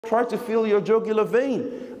try to feel your jugular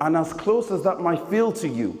vein. And as close as that might feel to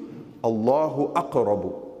you, Allahu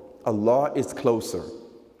aqrabu. Allah is closer.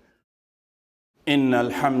 Inna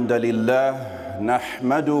alhamdulillah,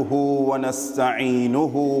 nahmaduhu wa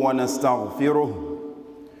nasta'inuhu wa nastaghfiruh.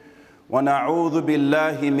 ونعوذ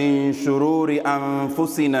بالله من شرور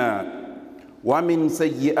أنفسنا ومن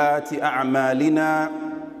سيئات أعمالنا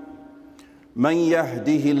من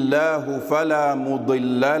يهده الله فلا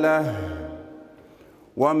مضل له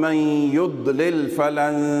ومن يضلل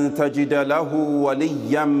فلن تجد له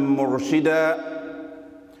وليا مرشدا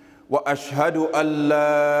وأشهد أن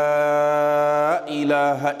لا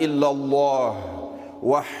إله إلا الله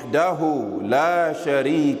وحده لا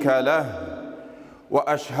شريك له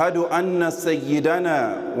وأشهد أن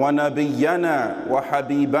سيدنا ونبينا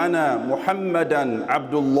وحبيبنا محمدًا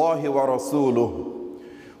عبد الله ورسوله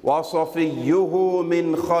وصفيه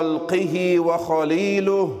من خلقه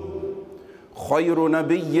وخليله خير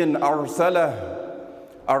نبي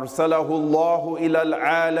أرسله الله إلى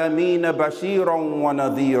العالمين بشيرًا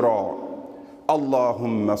ونذيرًا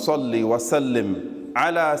اللهم صل وسلم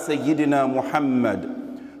على سيدنا محمد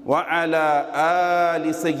وعلى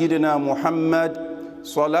آل سيدنا محمد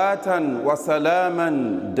صلاة وسلاما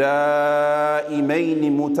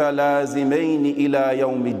دائمين متلازمين إلى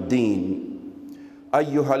يوم الدين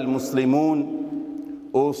أيها المسلمون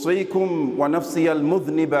أوصيكم ونفسي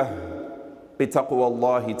المذنبة بتقوى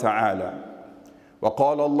الله تعالى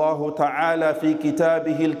وقال الله تعالى في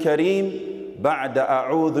كتابه الكريم بعد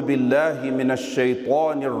أعوذ بالله من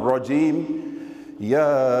الشيطان الرجيم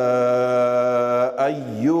يا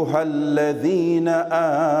أيها الذين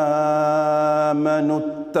آمنوا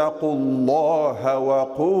اتقوا الله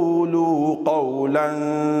وقولوا قولا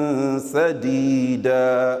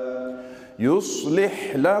سديدا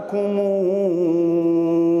يصلح لكم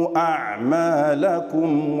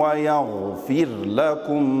أعمالكم ويغفر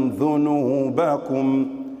لكم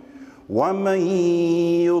ذنوبكم ومن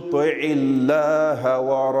يطع الله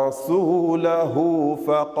ورسوله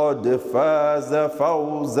فقد فاز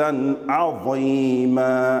فوزا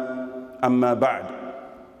عظيما أما بعد.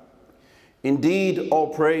 Indeed, all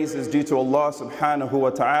praise is due to Allah subhanahu wa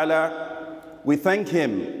ta'ala. We thank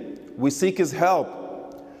Him, we seek His help,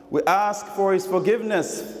 we ask for His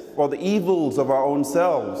forgiveness for the evils of our own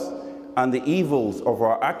selves and the evils of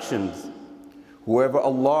our actions. Whoever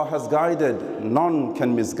Allah has guided, none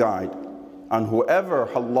can misguide. And whoever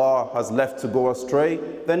Allah has left to go astray,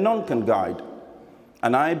 then none can guide.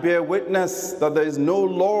 And I bear witness that there is no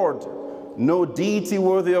Lord, no deity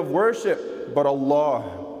worthy of worship but Allah,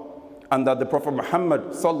 and that the Prophet Muhammad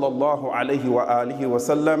sallallahu alayhi wa alihi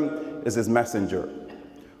wasallam is his messenger.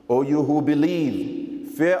 O you who believe,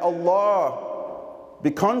 fear Allah,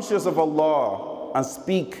 be conscious of Allah, and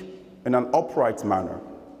speak in an upright manner.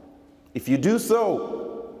 If you do so,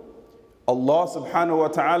 Allah subhanahu wa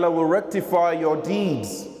ta'ala will rectify your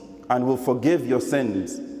deeds and will forgive your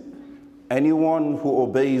sins. Anyone who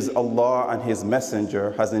obeys Allah and His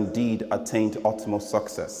Messenger has indeed attained utmost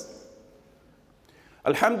success.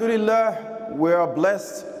 Alhamdulillah, we are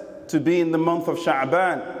blessed to be in the month of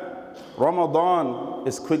Sha'ban. Ramadan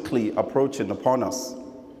is quickly approaching upon us.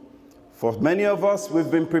 For many of us,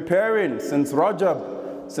 we've been preparing since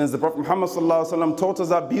Rajab, since the Prophet Muhammad sallallahu alaihi wasallam taught us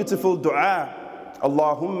that beautiful dua.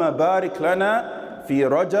 Allahumma barik lana fi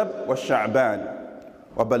Rajab wa Sha'ban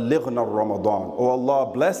wa ballighna Ramadan. Oh Allah,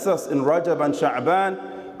 bless us in Rajab and Sha'ban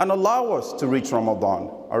and allow us to reach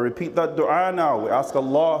Ramadan. I repeat that dua now. We ask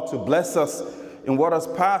Allah to bless us in what has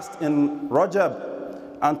passed in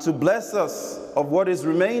Rajab and to bless us of what is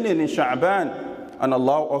remaining in Sha'ban and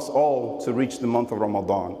allow us all to reach the month of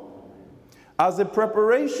Ramadan. As a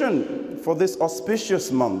preparation for this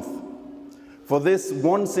auspicious month, for this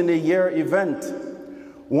once-in-a-year event,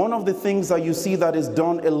 one of the things that you see that is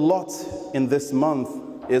done a lot in this month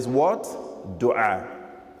is what? Dua.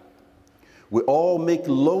 We all make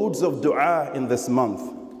loads of dua in this month.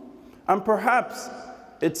 And perhaps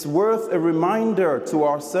it's worth a reminder to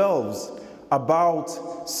ourselves about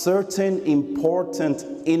certain important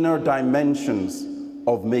inner dimensions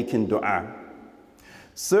of making dua.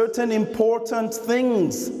 Certain important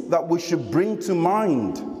things that we should bring to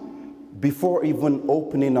mind before even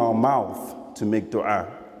opening our mouth to make dua.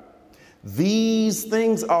 These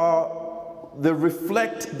things they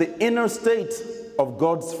reflect the inner state of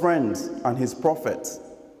God's friends and His prophets.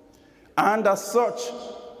 And as such,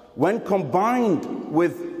 when combined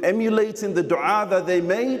with emulating the dua that they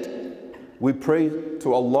made, we pray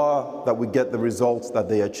to Allah that we get the results that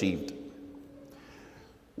they achieved.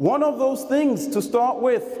 One of those things to start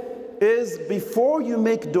with is, before you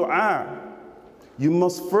make dua, you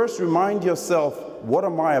must first remind yourself, what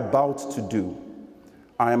am I about to do?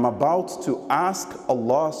 I am about to ask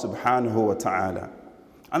Allah subhanahu wa ta'ala.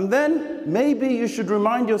 And then maybe you should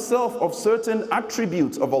remind yourself of certain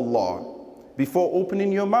attributes of Allah before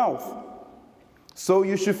opening your mouth. So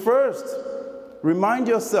you should first remind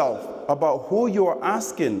yourself about who you are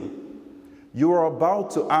asking. You are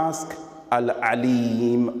about to ask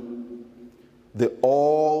Al-Alim, the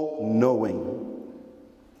all-knowing.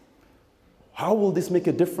 How will this make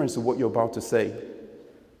a difference to what you're about to say?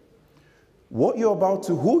 Who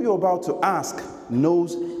you're about to ask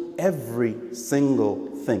knows every single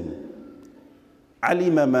thing.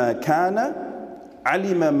 Alima ma kana,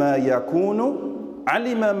 alima ma yakunu,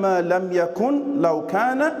 alima ma lam yakun, law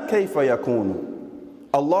kana, kayfa yakunu.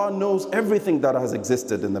 Allah knows everything that has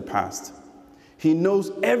existed in the past. He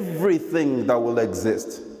knows everything that will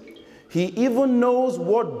exist. He even knows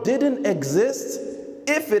what didn't exist,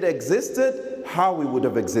 if it existed, how it would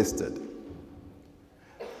have existed.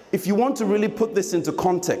 If you want to really put this into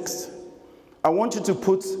context, I want you to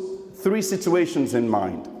put 3 situations in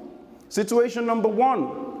mind. Situation number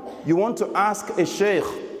 1, you want to ask a sheikh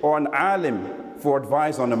or an alim for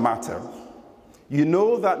advice on a matter. You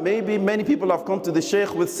know that maybe many people have come to the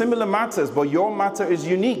sheikh with similar matters, but your matter is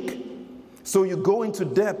unique. So you go into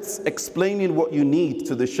depths explaining what you need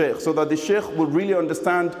to the sheikh so that the sheikh will really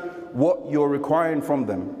understand what you're requiring from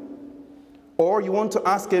them. Or you want to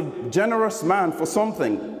ask a generous man for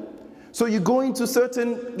something. So you go into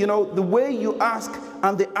certain, the way you ask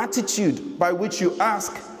and the attitude by which you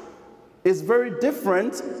ask is very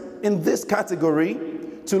different in this category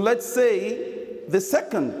to, let's say, the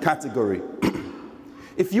second category.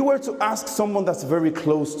 If you were to ask someone that's very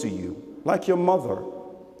close to you, like your mother,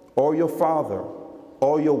 or your father,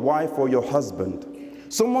 or your wife, or your husband,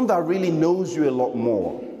 someone that really knows you a lot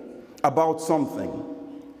more about something,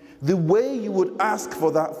 the way you would ask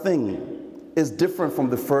for that thing is different from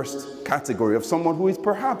the first category of someone who is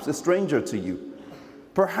perhaps a stranger to you.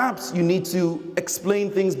 Perhaps you need to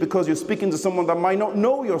explain things because you're speaking to someone that might not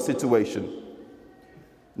know your situation.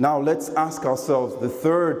 Now let's ask ourselves the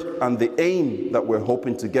third and the aim that we're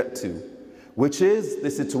hoping to get to, which is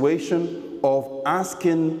the situation of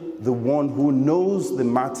asking the one who knows the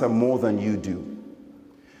matter more than you do.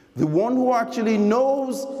 The one who actually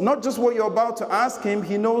knows not just what you're about to ask him,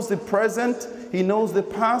 he knows the present, he knows the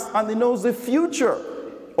past, and he knows the future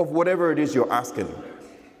of whatever it is you're asking him.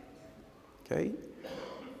 Okay?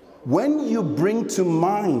 When you bring to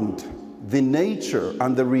mind the nature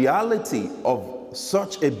and the reality of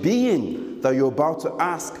such a being that you're about to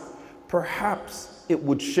ask, perhaps it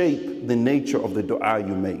would shape the nature of the dua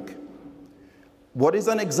you make. What is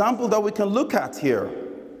an example that we can look at here?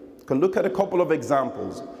 We can look at a couple of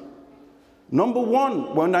examples. Number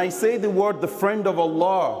 1, when I say the word the friend of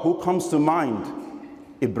Allah, who comes to mind?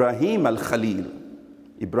 Ibrahim al-Khalil,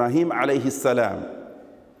 Ibrahim alayhi salam.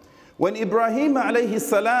 When Ibrahim alayhi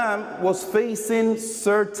salam was facing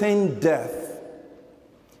certain death,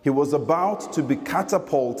 he was about to be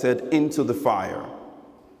catapulted into the fire.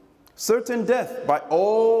 Certain death by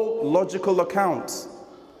all logical accounts.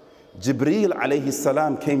 Jubril alayhi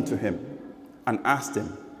salam came to him and asked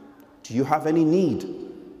him, do you have any need?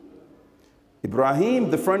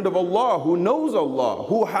 Ibrahim, the friend of Allah, who knows Allah,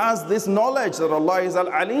 who has this knowledge that Allah is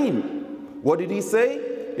Al-Alim. What did he say?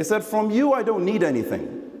 He said, from you I don't need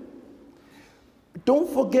anything. Don't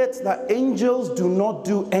forget that angels do not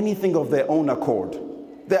do anything of their own accord.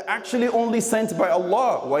 They're actually only sent by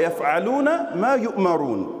Allah. وَيَفْعَلُونَ مَا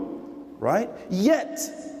يُؤْمَرُونَ. Right? Yet,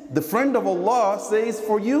 the friend of Allah says,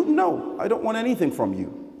 for you, no, I don't want anything from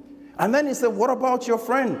you. And then he said, what about your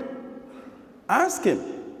friend? Ask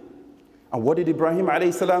him. And what did Ibrahim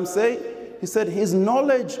alayhi salam say? He said, his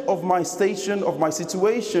knowledge of my station, of my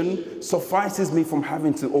situation, suffices me from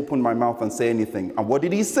having to open my mouth and say anything. And what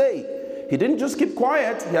did he say? He didn't just keep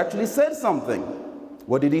quiet, he actually said something.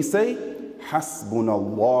 What did he say?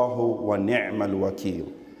 Hasbunallahu wa ni'mal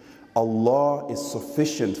wakil. Allah is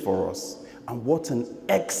sufficient for us. And what an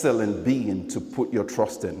excellent being to put your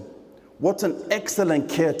trust in. What an excellent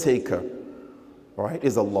caretaker, right,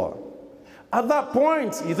 is Allah. At that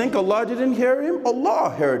point, you think Allah didn't hear him? Allah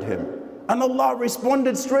heard him. And Allah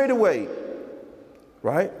responded straight away.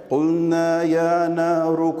 Right? قُلْنَا يَا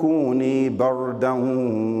نَارُ كُونِي بَرْدًا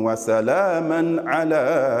وَسَلَامًا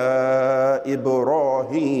عَلَىٰ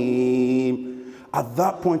إِبْرَاهِيمَ. At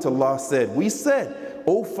that point, Allah said, we said,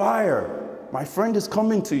 O fire, my friend is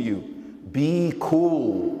coming to you. Be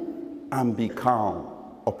cool and be calm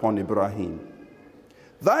upon Ibrahim.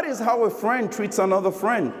 That is how a friend treats another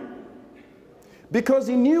friend. Because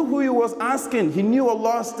he knew who he was asking. He knew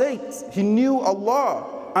Allah's state. He knew Allah.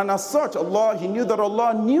 And as such, he knew that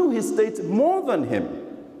Allah knew his state more than him.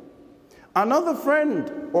 Another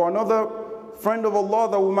friend or another friend of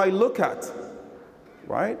Allah that we might look at,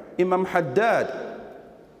 right? Imam Haddad.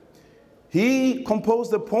 He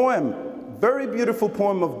composed a poem, very beautiful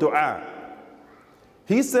poem of dua.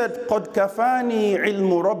 He said, قَدْ كَفَانِي عِلْمُ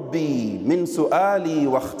رَبِّي مِنْ سُؤَالِي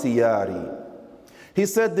وَاخْتِيَارِي. He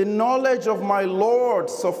said, the knowledge of my Lord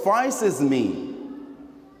suffices me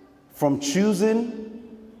from choosing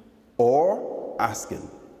or asking.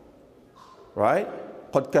 Right?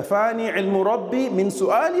 قَدْ كَفَانِي عِلْمُ رَبِّي مِنْ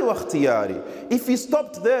سُؤَالِي وَاخْتِيَارِي. If he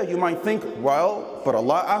stopped there, you might think, well, but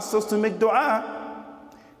Allah asked us to make dua.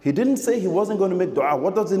 He didn't say he wasn't going to make dua.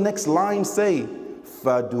 What does the next line say?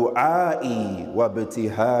 فَدُعَائِي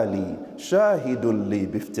وَابْتِهَالِي شَاهِدٌ لِي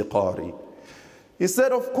بِافْتِقَارِي. He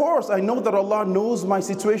said, of course, I know that Allah knows my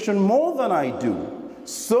situation more than I do.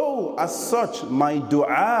 So, as such, my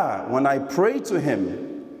dua, when I pray to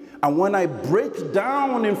Him, and when I break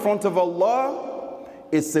down in front of Allah,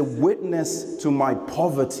 it's a witness to my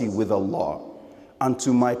poverty with Allah and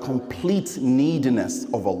to my complete neediness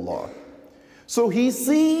of Allah. So he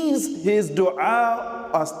sees his dua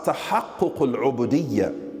as tahaqquq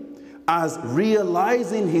al-ubudiyyah, as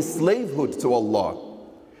realizing his slavehood to Allah.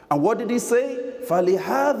 And what did he say?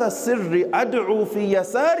 فَلِهَذَا السِّرِّ أَدْعُو فِي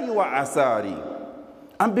يَسَارِ وَعَسَارِ.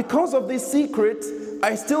 And because of this secret,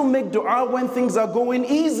 I still make dua when things are going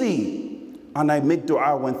easy. And I make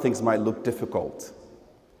dua when things might look difficult.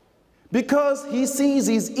 Because he sees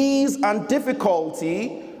his ease and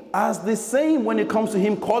difficulty as the same when it comes to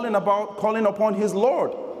him calling upon his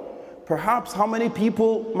Lord. Perhaps how many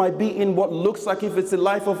people might be in what looks like if it's a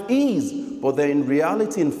life of ease, but they're in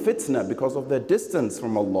reality in fitna because of their distance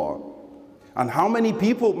from Allah. And how many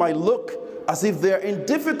people might look as if they're in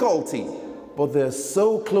difficulty, but they're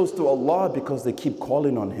so close to Allah because they keep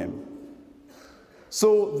calling on Him.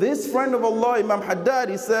 So this friend of Allah, Imam Haddad,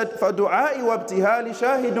 he said, فَدُعَائِ وَابْتِهَالِ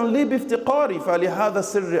شَاهِدٌ لِي بِافْتِقَارِ فَلِهَذَا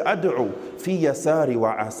السِّرِّ أَدْعُو فِي يَسَارِ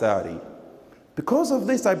وَعَسَارِ. Because of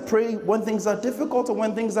this, I pray when things are difficult and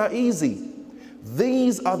when things are easy.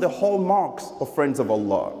 These are the hallmarks of friends of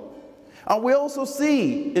Allah. And we also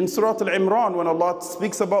see in Surah Al-Imran when Allah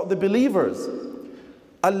speaks about the believers,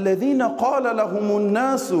 الَّذِينَ قَالَ لَهُمُ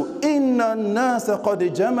النَّاسُ إِنَّ النَّاسَ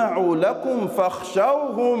قَدْ جَمَعُوا لَكُمْ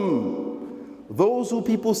فَاخْشَوْهُمْ. Those who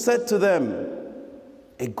people said to them,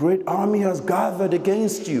 a great army has gathered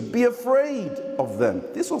against you, be afraid of them.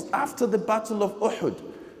 This was after the battle of Uhud.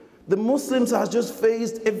 The Muslims had just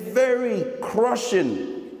faced a very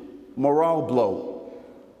crushing morale blow,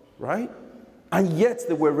 right? And yet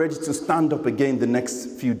they were ready to stand up again the next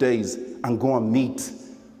few days and go and meet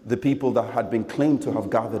the people that had been claimed to have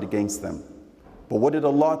gathered against them. But what did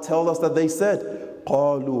Allah tell us that they said?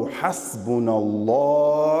 قَالُوا حَسْبُنَا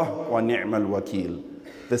اللَّهُ وَنِعْمَ الْوَكِيلُ.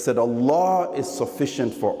 They said, Allah is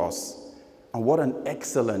sufficient for us. And what an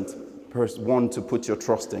excellent one to put your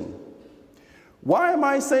trust in. Why am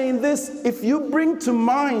I saying this? If you bring to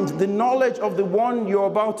mind the knowledge of the one you're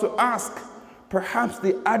about to ask, perhaps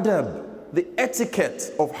the adab, the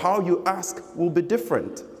etiquette of how you ask will be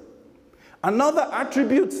different. Another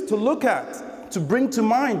attribute to look at, to bring to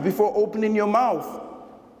mind before opening your mouth,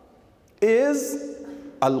 is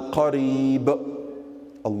Al-Qarib.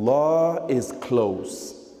 Allah is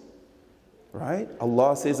close. Right?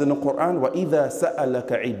 Allah says in the Quran, وَإِذَا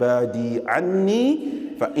سَأَلَكَ عِبَادِي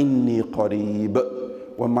عَنِّي فَإِنِّي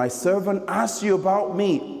قَرِيبٌ. When my servant asks you about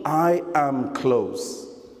me, I am close.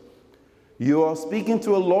 You are speaking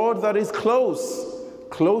to a Lord that is close,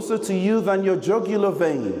 closer to you than your jugular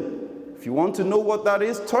vein. If you want to know what that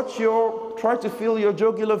is, try to feel your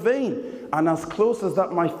jugular vein. And as close as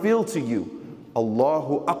that might feel to you,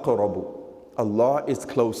 Allahu aqrabu. Allah is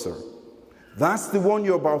closer. That's the one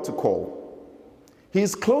you're about to call. He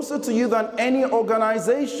is closer to you than any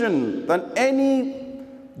organization, than any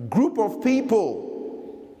group of people.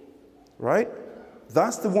 Right?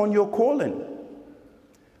 That's the one you're calling.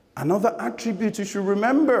 Another attribute you should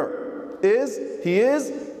remember is He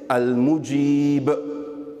is Al-Mujib.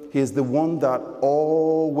 He is the one that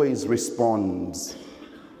always responds.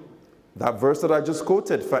 That verse that I just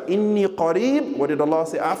quoted, فَإِنِّي قَرِيبٌ. What did Allah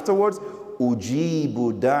say afterwards?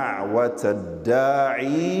 أُجِيبُ دَعْوَةَ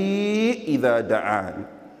الدَّاعِي إِذَا دَعَانِ.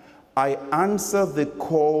 I answer the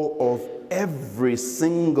call of every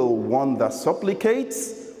single one that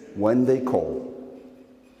supplicates when they call.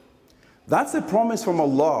 That's a promise from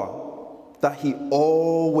Allah that He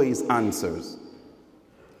always answers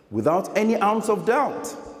without any ounce of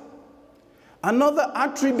doubt. Another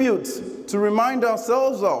attribute to remind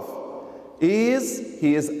ourselves of is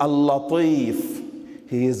He is Al-Latif.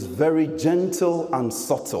 He is very gentle and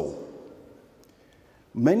subtle.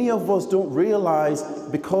 Many of us don't realize,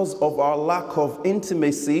 because of our lack of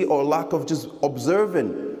intimacy or lack of just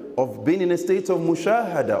observing, of being in a state of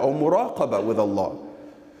mushahada or muraqaba with Allah,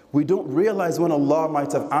 we don't realize when Allah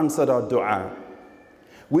might have answered our dua.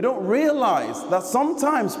 We don't realize that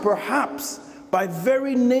sometimes, perhaps, by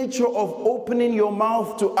very nature of opening your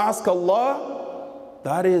mouth to ask Allah,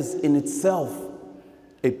 that is in itself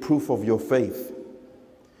a proof of your faith.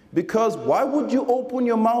 Because why would you open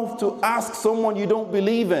your mouth to ask someone you don't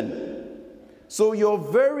believe in? So your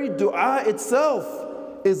very dua itself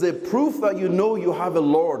is a proof that you know you have a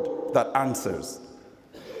Lord that answers.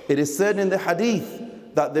 It is said in the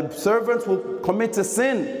hadith that the servant will commit a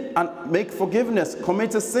sin and make forgiveness,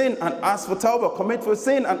 commit a sin and ask for tawbah, commit for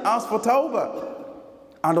sin and ask for tawbah.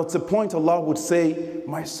 And at a point Allah would say,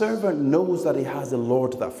 my servant knows that he has a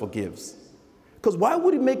Lord that forgives. Because why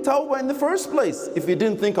would he make tawbah in the first place if he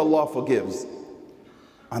didn't think Allah forgives?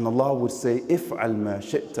 And Allah would say, If'al ma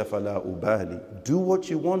shi'ta fala ubali. Do what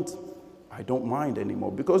you want, I don't mind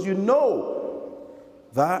anymore, because you know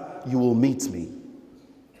that you will meet me.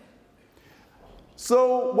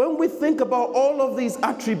 So when we think about all of these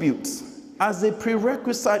attributes as a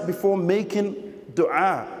prerequisite before making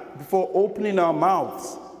dua, before opening our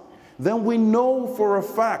mouths, then we know for a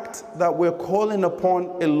fact that we're calling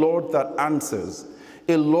upon a Lord that answers,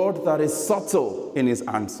 a Lord that is subtle in his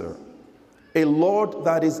answer, a Lord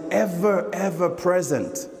that is ever, ever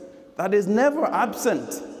present, that is never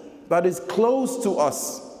absent, that is close to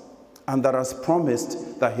us, and that has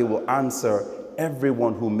promised that he will answer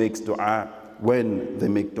everyone who makes dua when they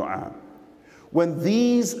make dua. When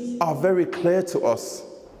these are very clear to us,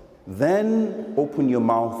 then open your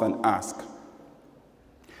mouth and ask.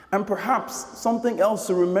 And perhaps something else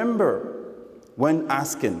to remember when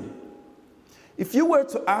asking. If you were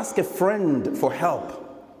to ask a friend for help,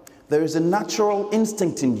 there is a natural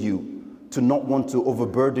instinct in you to not want to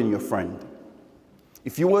overburden your friend.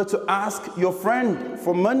 If you were to ask your friend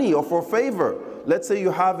for money or for a favor, let's say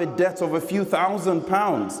you have a debt of a few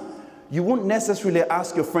 £1,000s, you wouldn't necessarily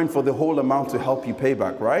ask your friend for the whole amount to help you pay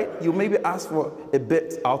back, right? You maybe ask for a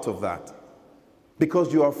bit out of that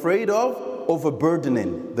because you're afraid of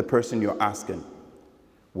overburdening the person you're asking.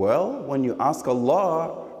 Well, when you ask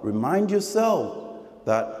Allah, remind yourself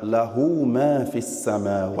that lahu ma fis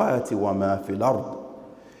samawati wa ma fil ard.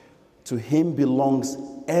 To him belongs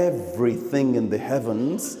everything in the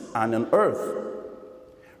heavens and on earth.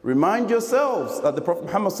 Remind yourselves that the Prophet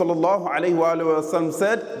Muhammad sallallahu alayhi wa sallam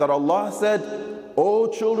said that Allah said, O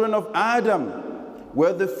children of Adam,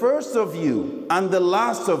 were the first of you and the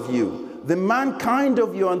last of you, the mankind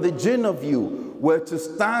of you and the jinn of you, were to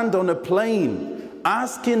stand on a plain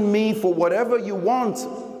asking me for whatever you want,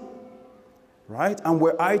 right? And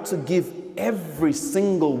were I to give every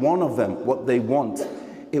single one of them what they want,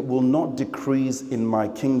 it will not decrease in my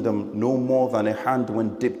kingdom no more than a hand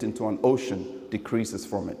when dipped into an ocean decreases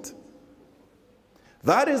from it.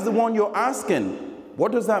 That is the one you're asking.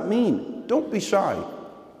 What does that mean? Don't be shy.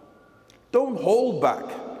 Don't hold back.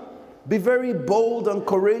 Be very bold and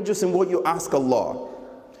courageous in what you ask Allah.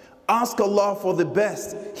 Ask Allah for the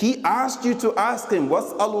best. He asked you to ask him.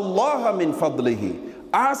 Was'alullaha min fadlihi.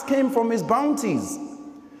 Ask him from his bounties.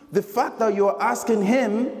 The fact that you're asking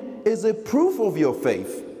him is a proof of your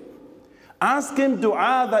faith. Ask him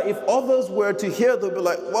dua that if others were to hear, they'll be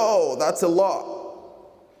like, whoa, that's a lot.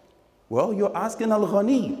 Well, you're asking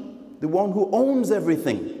Al-Ghani, the one who owns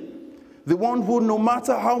everything. The one who, no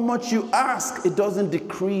matter how much you ask, it doesn't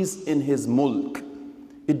decrease in his mulk.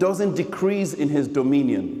 It doesn't decrease in his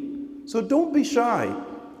dominion. So don't be shy.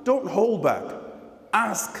 Don't hold back.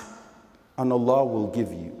 Ask, and Allah will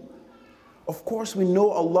give you. Of course, we know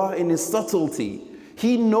Allah in his subtlety.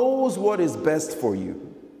 He knows what is best for you.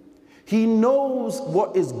 He knows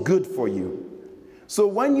what is good for you. So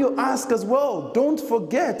when you ask as well, don't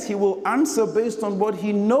forget he will answer based on what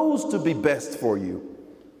he knows to be best for you.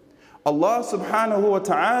 Allah subhanahu wa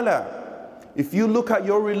ta'ala, if you look at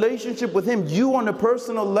your relationship with him, you on a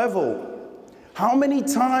personal level, how many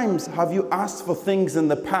times have you asked for things in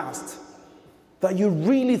the past that you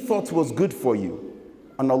really thought was good for you,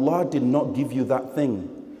 and Allah did not give you that thing,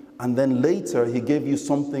 and then later he gave you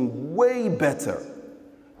something way better?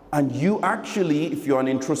 And you actually, if you're an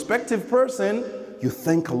introspective person, you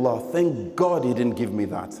thank Allah, thank God he didn't give me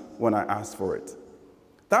that when I asked for it.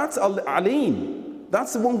 That's Alim.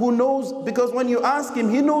 That's the one who knows, because when you ask him,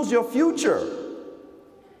 he knows your future,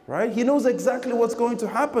 right? He knows exactly what's going to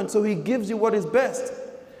happen, so he gives you what is best.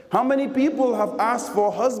 How many people have asked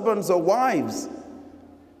for husbands or wives,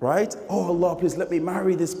 right? Oh Allah, please let me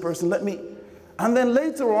marry this person, let me. And then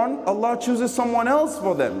later on, Allah chooses someone else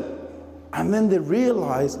for them. And then they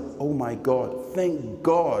realize, oh my God, thank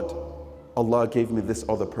God Allah gave me this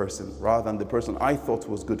other person rather than the person I thought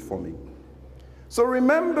was good for me. So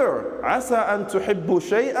remember, عَسَىٰ أَن تُحِبُّوا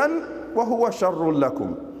شَيْئًا وَهُوَ شَرٌّ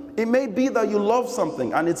لَكُمْ. It may be that you love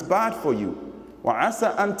something and it's bad for you.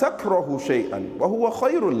 وَعَسَىٰ أَن تَكْرَهُوا شَيْئًا وَهُوَ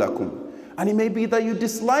خَيْرٌ لَكُمْ. And it may be that you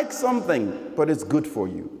dislike something, but it's good for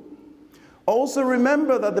you. Also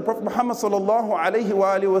remember that the Prophet Muhammad sallallahu alayhi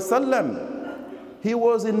wa sallam, he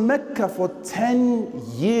was in Mecca for 10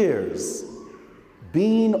 years,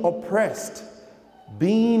 being oppressed,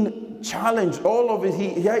 being challenged, all of it.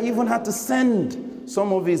 He even had to send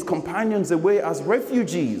some of his companions away as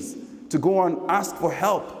refugees to go and ask for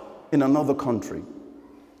help in another country,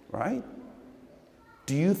 right?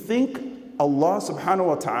 Do you think Allah subhanahu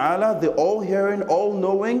wa ta'ala, the all-hearing,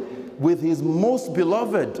 all-knowing, with his most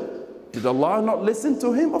beloved, did Allah not listen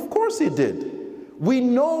to him? Of course he did. We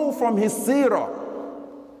know from his seerah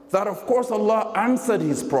that of course Allah answered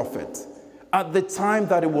his prophet at the time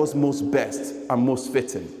that it was most best and most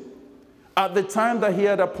fitting, at the time that he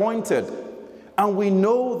had appointed. And we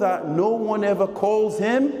know that no one ever calls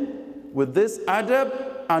him with this adab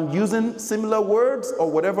and using similar words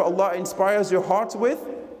or whatever Allah inspires your heart with,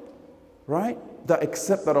 right? That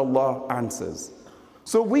except that Allah answers.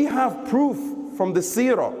 So we have proof from the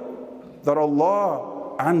seerah that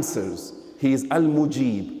Allah answers. He is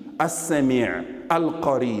Al-Mujib, As-Sami',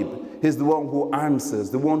 Al-Qarib. He's the one who answers,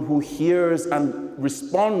 the one who hears and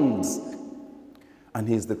responds. And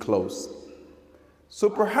he's the close. So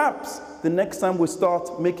perhaps the next time we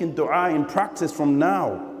start making dua in practice from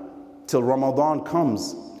now till Ramadan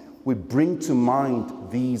comes, we bring to mind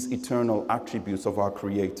these eternal attributes of our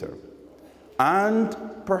Creator. And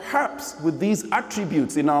perhaps with these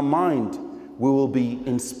attributes in our mind, we will be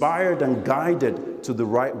inspired and guided to the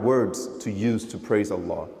right words to use to praise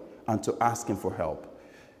Allah and to ask Him for help.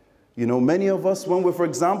 You know, many of us, when we're, for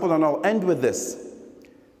example, and I'll end with this,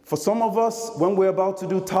 for some of us, when we're about to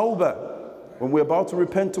do tawbah, when we're about to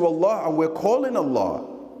repent to Allah and we're calling Allah,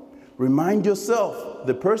 remind yourself,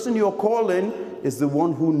 the person you're calling is the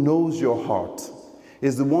one who knows your heart,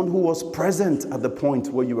 is the one who was present at the point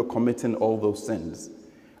where you were committing all those sins,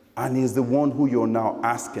 and is the one who you're now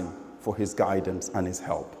asking for His guidance and His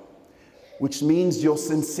help. Which means your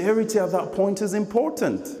sincerity at that point is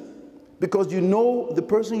important, because you know the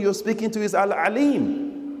person you're speaking to is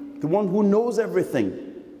Al-Alim, the one who knows everything.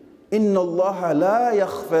 Inna Allah la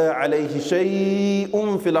yakhfa alayhi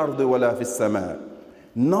shay'un fil ardi wa la fis sama'.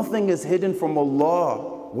 Nothing is hidden from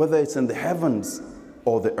Allah, whether it's in the heavens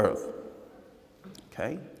or the earth.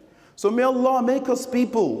 Okay? So may Allah make us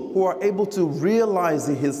people who are able to realize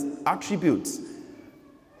His attributes,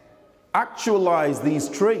 actualize these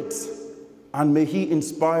traits, and may He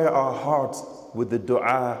inspire our hearts with the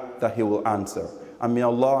dua that He will answer. And may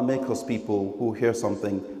Allah make us people who hear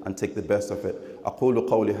something and take the best of it. أقول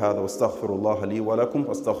قولي هذا واستغفر الله لي ولكم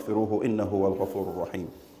فاستغفروه إنه هو الغفور الرحيم.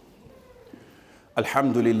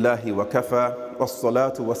 الحمد لله وكفى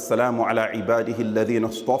والصلاة والسلام على عباده الذين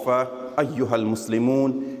اصطفى. أيها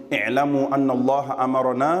المسلمون اعلموا أن الله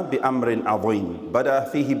أمرنا بأمر عظيم بدأ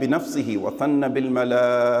فيه بنفسه وثنى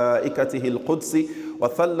بالملائكته القدس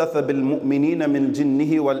وثلث بالمؤمنين من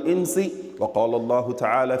جنه والإنس. وقال الله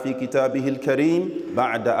تعالى في كتابه الكريم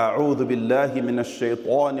بعد أعوذ بالله من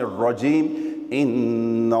الشيطان الرجيم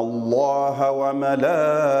إن الله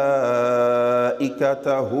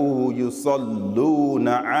وملائكته يصلون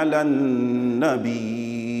على النبي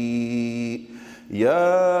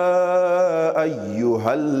يا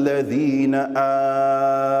أيها الذين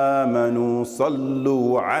آمنوا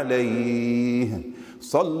صلوا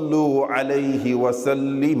عليه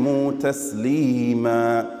وسلموا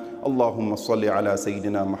تسليما. اللهم صل على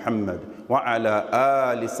سيدنا محمد وعلى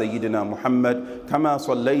آل سيدنا محمد كما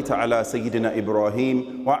صليت على سيدنا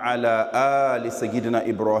إبراهيم وعلى آل سيدنا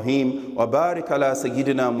إبراهيم وبارك على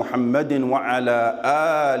سيدنا محمد وعلى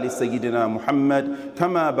آل سيدنا محمد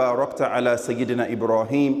كما باركت على سيدنا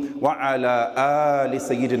إبراهيم وعلى آل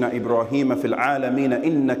سيدنا إبراهيم في العالمين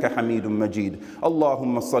إنك حميد مجيد.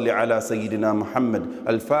 اللهم صل على سيدنا محمد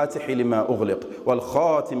الفاتح لما أغلق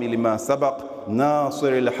والخاتم لما سبق ناصر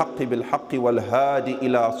الحق بالحق والهادي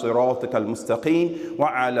إلى صراطك المستقيم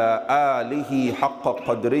وعلى آله حق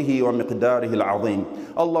قدره ومقداره العظيم.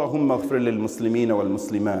 اللهم اغفر للمسلمين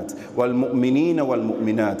والمسلمات والمؤمنين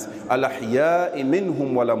والمؤمنات الأحياء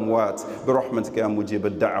منهم والأموات برحمتك يا مجيب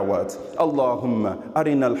الدعوات. اللهم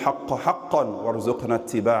أرنا الحق حقا وارزقنا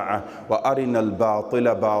اتباعه وأرنا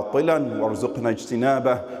الباطل باطلا وارزقنا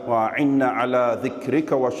اجتنابه وأعنا على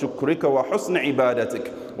ذكرك وشكرك وحسن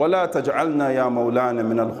عبادتك. ولا تجعلنا يا مولانا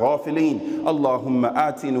من الغافلين. اللهم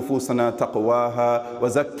آت نفوسنا تقواها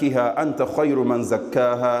وزكها أنت خير من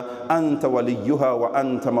زكاها، أنت وليها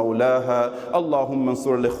وأنت مولاها. اللهم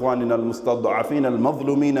انصر لإخواننا المستضعفين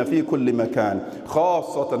المظلومين في كل مكان،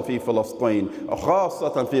 خاصة في فلسطين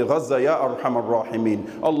وخاصة في غزة يا أرحم الراحمين.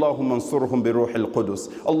 اللهم انصرهم بروح القدس،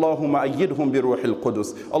 اللهم أيدهم بروح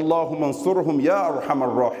القدس، اللهم انصرهم يا أرحم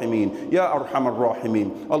الراحمين يا أرحم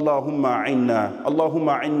الراحمين. اللهم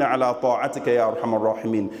أعنا على طاعتك يا أرحم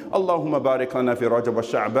الراحمين. اللهم بارك لنا في رجب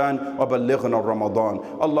وشعبان وبلغنا رمضان.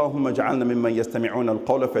 اللهم اجعلنا ممن يستمعون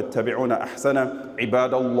القول فيتبعون أحسنه.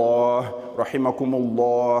 عباد الله رحمكم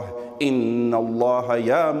الله، إن الله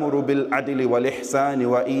يأمر بالعدل والإحسان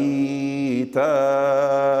وإيتاء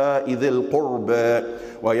ذي القربى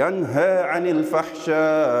وينهى عن الفحشاء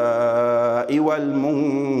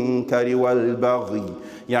والمنكر والبغي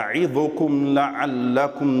يعظكم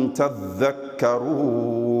لعلكم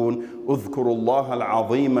تذكرون. اذكروا الله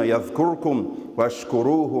العظيم يذكركم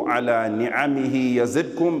واشكروه على نعمه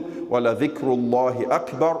يزدكم ولذكر الله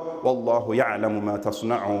أكبر والله يعلم ما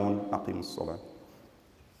تصنعون. أقيموا الصلاة.